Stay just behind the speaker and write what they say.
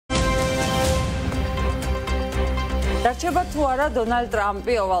დარჩება თუ არა დონალდ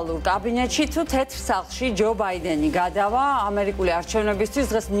ტრამპი ოვალურ კაბინეტში თუ თეთრ სახლში ჯო ბაიდენი გადავა ამერიკული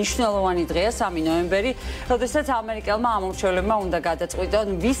არჩევნებისთვის დღეს მნიშვნელოვანი დღეა 3 ნოემბერი, როდესაც ამერიკელმა ამომრჩეველებმა უნდა გადაწყვიტონ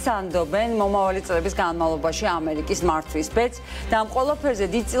ვის ანდობენ მომავალი წლების განმავლობაში ამერიკის მართვის ბედს და ამ ყველაფერზე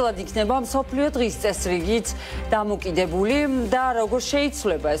დიდწილად იქნება მსოფლიო დღის წესრიგით დამოკიდებული და როგორ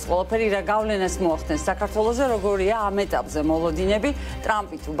შეიცვლება ეს ყველაფერი რა გავლენას მოახდენს საქართველოზე, როგორია ამ ეტაპზე მოლოდინები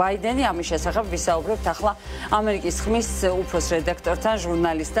ტრამპი თუ ბაიდენი, ამის შესახებ ვისაუბრებთ ახლა ამერიკის ხმის უფროს რედაქტორთან,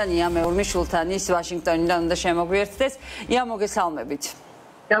 ჟურნალისტთან ია მეურმიშვილთან, ის ვაშინგტონიდან უნდა შემოგვიერთდეს. ია, მოგესალმებით.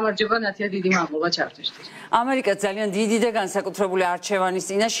 გამარჯობა ნათია, დიდი მადლობა ჩართვისთვის. ამერიკა ძალიან დიდი და განსაკუთრებული არჩევანის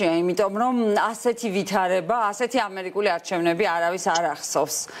წინაშეა, იმიტომ რომ ასეთი ვითარება, ასეთი ამერიკული არჩევნები არავის არ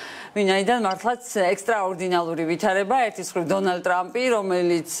ახსოვს. ვინაიდან მართლაც ექსტრაორდინალური ვითარება, ერთის მხრივ დონალდ ტრამპი,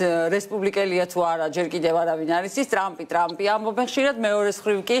 რომელიც რესპუბლიკელია თუ არა, ჯერ კიდევ არავინ არ იცის, ტრამპი ამბობენ ხშირად, მეორეს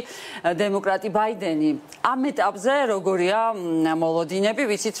მხრივ კი დემოკრატი ბაიდენი. ამ ეტაპზე როგორია მოლოდინები,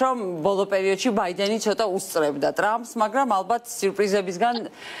 ვიცით რომ ბოლო პერიოდში ბაიდენი ცოტა უსწრებდა ტრამპს, მაგრამ ალბათ სიურპრიზებისგან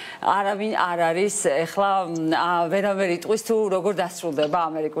არავინ არ არის ეხლა ვერავერ იტყვის თუ როგორ დასრულდება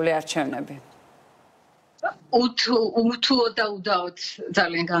ამერიკული არჩევნები. უთუოდ და უდაოდ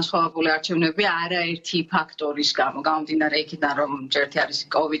ძალიან განსხვავებული არჩევნები არაერთი ფაქტორის გამო, გამომდინარე იქიდან რომ ერთი არის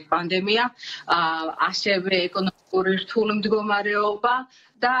COVID პანდემია, ასევე ეკონომიკური რთული მდგომარეობა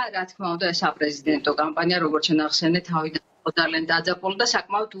და რა თქმა უნდა საპრეზიდენტო კამპანია, როგორც შენახსენეთ, თავიდან ძალიან დაძაბული და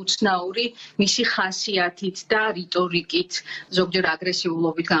საკმაოდ უცნაური მისი ხასიათით და რიტორიკით, ზოგჯერ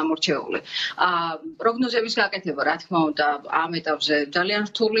აგრესიულობით გამორჩეული. პროგნოზების გაკეთება, რა თქმა უნდა, ამ ეტაპზე ძალიან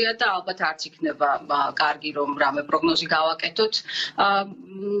რთულია და ალბათ არც იქნება კარგი რომ რამე პროგნოზი გავაკეთოთ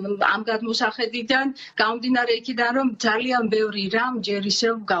ამ გადმოსახედიდან, გამომდინარე იქიდან რომ ძალიან ბევრი რამ ჯერ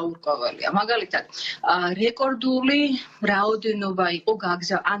ისევ გაურკვეველია. მაგალითად, რეკორდული რაოდენობა იყო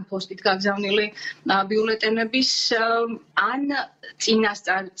ან პოსტით გაგზავნილი ბიულეტენების ან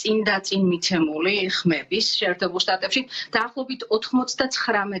წინ მიცემული ხმების შეერთებულ შტატებში დაახლოებით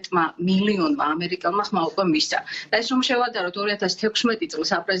 99 მილიონმა ამერიკელმა ხმა უკვე მისცა. და ეს რომ შევადაროთ 2016 წლის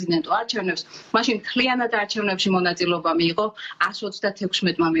საპრეზიდენტო არჩევნებს, მაშინ მთლიანად არჩევნებში მონაწილეობა მიიღო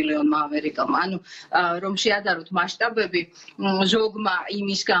 136 მილიონმა ამერიკელმა. ანუ რომ შეადაროთ მასშტაბები, ზოგმა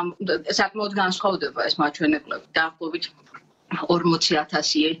იმის გამო საკმაოდ განსხვავდება ეს მაჩვენებლები, დაახლოებით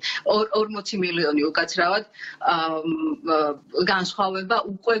 40 მილიონი უკაცრავად განსხვავება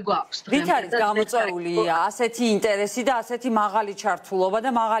უკვე გვაქვს. ვით არის გამოწვეული ასეთი ინტერესი და ასეთი მაღალი ჩართულობა და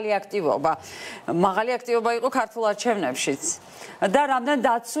მაღალი აქტივობა? მაღალი აქტივობა იყო ქართულ არჩევნებშიც. და რამდენ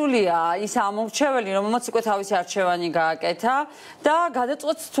დაცულია ის ამომრჩეველი, რომელმაც უკვე თავისი არჩევანი გააკეთა და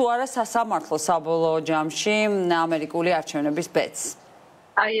გადაწყვეტს თუ არა სასამართლო საბოლოო ჯამში ამერიკული არჩევნების ბედს.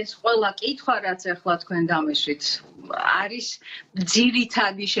 აი ეს ყველა კითხვა, რაც ახლა თქვენ დამეშვით, არის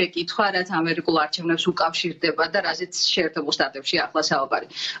ძირითადი შეკითხვა, რაც ამერიკულ არჩევნებს უკავშირდება და რაზეც შეერთებულ შტატებში ახლა საუბარი.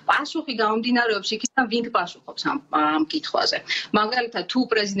 პასუხი გამომდინარეობს იქიდან, ვინ პასუხობს ამ კითხვაზე. მაგალითად, თუ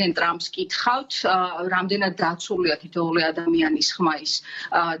პრეზიდენტ ტრამპს კითხავთ, რამდენად დაცულია თითოეული ადამიანის ხმა, ის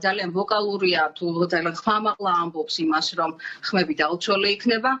ძალიან ვოკალურია, თუ ძალიან ხმამაღლა ამბობს იმას, რომ ხმები დაუცველი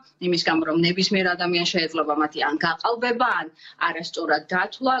იქნება, იმის გამო, რომ ნებისმიერ ადამიანს შეიძლება მათი ან გაყალბება, ან არასწორად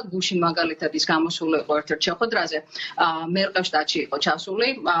დათვლა. გუშინ მაგალითად ის გამოსული იყო ერთ-ერთ შეხვედრაზე, მერყევ შტატში იყო ჩასული.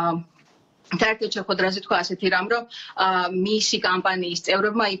 ერთ-ერთ შეხვედრაზე თქვა ასეთი რამ, რომ მისი კამპანიის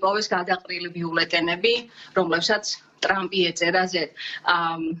წევრებმა იპოვეს გადაყრილი ბიულეტენები, რომლებსაც ტრამპი ეწერა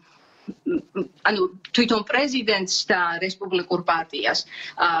ანუ თვითონ პრეზიდენტს და რესპუბლიკურ პარტიას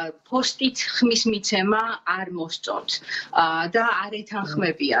პოსტით ხმის მიცემა არ მოსწონთ და არ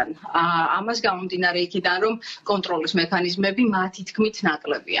ეთანხმებიან. ამას გამომდინარე იქიდან, რომ კონტროლის მექანიზმები მათი თქმით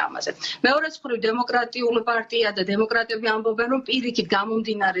ნაკლებია ამაზე. მეორეც მხრივ დემოკრატიული პარტია და დემოკრატები ამბობენ, რომ პირიქით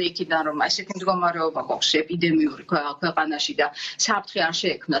გამომდინარე იქიდან, რომ ესეთი მდგომარეობა გვაქვს ეპიდემიური ქვეყანაში და საფრთხე არ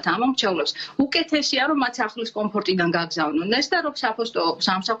შეექმნათ ამომრჩევლებს, უკეთესია რომ მათ სახლის კომფორტიდან გაგზავნონ ეს და რომ საფოსტო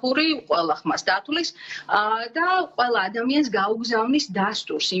სამსახური ყველა ხმას დათვლის და ყველა ადამიანს გაუგზავნის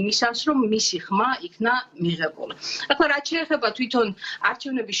დასტურს იმისას, რომ მისი ხმა იქნა მიღებული. ახლა რაც შეეხება თვითონ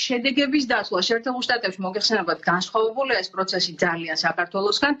არჩევნების შედეგების დათვლა, შეერთებულ შტატებში მოგეხსენებათ განსხვავებულია ეს პროცესი ძალიან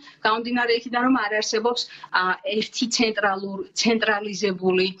საქართველოსგან, გამომდინარე იქიდან, რომ არ არსებობს ერთი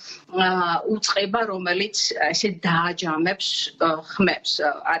ცენტრალიზებული უწყება, რომელიც ესე დააჯამებს ხმებს.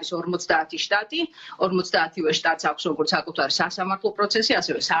 არის 50 შტატი, 50-ვე შტატს აქვს როგორც საკუთარი სასამართლო პროცესი,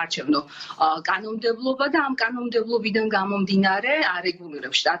 ასევე საარჩევნო კანონმდებლობა და ამ კანონმდებლობიდან გამომდინარე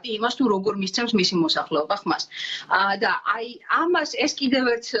არეგულირებს შტატი იმას თუ როგორ მისცემს მისი მოსახლეობა ხმას. და აი ამას ეს კიდევ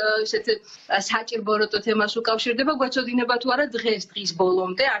ერთ ესეთ საჭირო თემას უკავშირდება, გვეცოდინება თუ არა დღის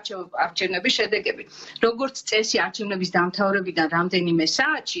ბოლომდე არჩევნების შედეგები. როგორც წესი არჩევნების დამთავრებიდან რამდენიმე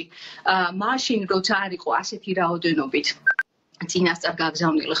საათში, მაშინ როცა არ იყო ასეთი რაოდენობით წინასწარ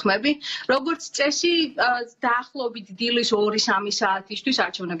გაგზავნილი ხმები, როგორც წესი დაახლოებით დილის 2-3 საათისთვის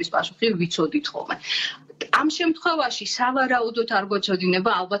არჩევნების პასუხი ვიცოდით ხოლმე. ამ შემთხვევაში სავარაუდოდ არ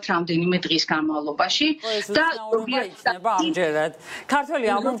გვეცოდინება ალბათ რამდენიმე დღის განმავლობაში და იქნება ამჯერად. ქართველი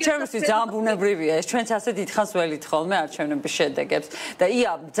ამომრჩეველისთვის ძალიან ბუნებრივია ეს, ჩვენც ასე დიდხანს ველით ხოლმე არჩევნების შედეგებს. და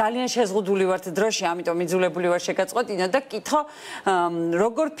ია, ძალიან შეზღუდული ვართ დროში, ამიტომ იძულებული ვარ შეგაწყოთ ინა და კითხო,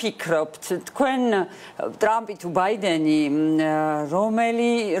 როგორ ფიქრობთ, თქვენ ტრამპი თუ ბაიდენი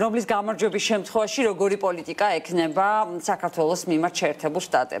რომლის გამარჯვების შემთხვევაში როგორი პოლიტიკა ექნება საქართველოს მიმართ შეერთებულ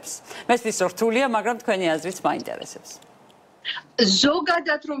შტატებს. მესმის რთულია, მაგრამ თქვენი აზრიც მაინტერესებს.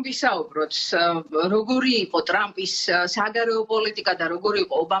 ზოგადად რომ ვისაუბროთ, როგორი იყო ტრამპის საგარეო პოლიტიკა და როგორი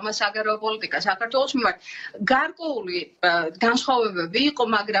იყო ობამას საგარეო პოლიტიკა საქართველოს მიმართ, გარკვეული განსხვავებები იყო,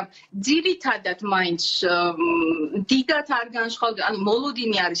 მაგრამ ძირითადად მაინც დიდად არ განსხვავდა, ანუ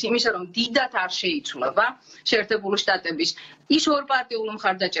მოლოდინი არის იმისა, რომ დიდად არ შეიცვლება შეერთებული შტატების ის ორპარტიული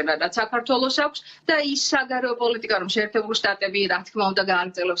მხარდაჭერა, რაც საქართველოს აქვს და ის საგარეო პოლიტიკა, რომ შეერთებული შტატები რა თქმა უნდა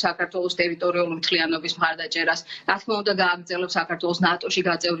გააგრძელებს საქართველოს ტერიტორიული მთლიანობის მხარდაჭერას, რა თქმა უნდა გააგრძელებს საქართველოს ნატოში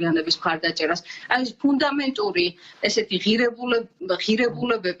გაწევრიანების მხარდაჭერას. აი ეს ფუნდამენტური ესეთი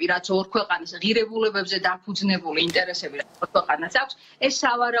ღირებულებები, რაც ორ ქვეყანას ღირებულებებზე დაფუძნებული ინტერესები, რაც ორ ქვეყანას აქვს, ეს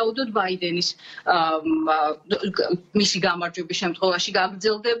სავარაუდოდ ბაიდენის მისი გამარჯვების შემთხვევაში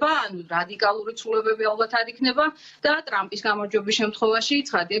გაგრძელდება, ანუ რადიკალური ცვლილებები ალბათ არ იქნება და ტრამპის გამარჯვების შემთხვევაში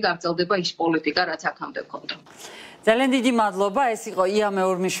ცხადია გაგრძელდება ის პოლიტიკა, რაც აქამდე ჰქონდა. ძალიან დიდი მადლობა, ეს იყო ია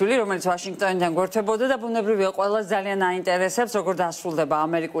მეურმიშვილი, რომელიც ვაშინგტონიდან გვერდებოდა და ბუნებრივია ყველას ძალიან აინტერესებს, როგორ დასრულდება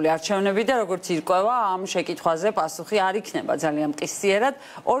ამერიკული არჩევნები და როგორც ირკვევა ამ შეკითხვაზე პასუხი არ იქნება ძალიან მყისიერად.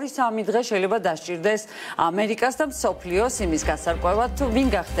 2-3 დღე შეიძლება დასჭირდეს ამერიკას და მსოფლიოს იმის გასარკვევად, თუ ვინ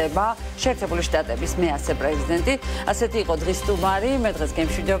გახდება შეერთებული შტატების მე-10 პრეზიდენტი. ასეთი იყო დღის სტუმარი, მე დღეს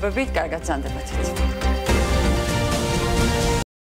გემშვიდობებით, კარგად სანდებათით.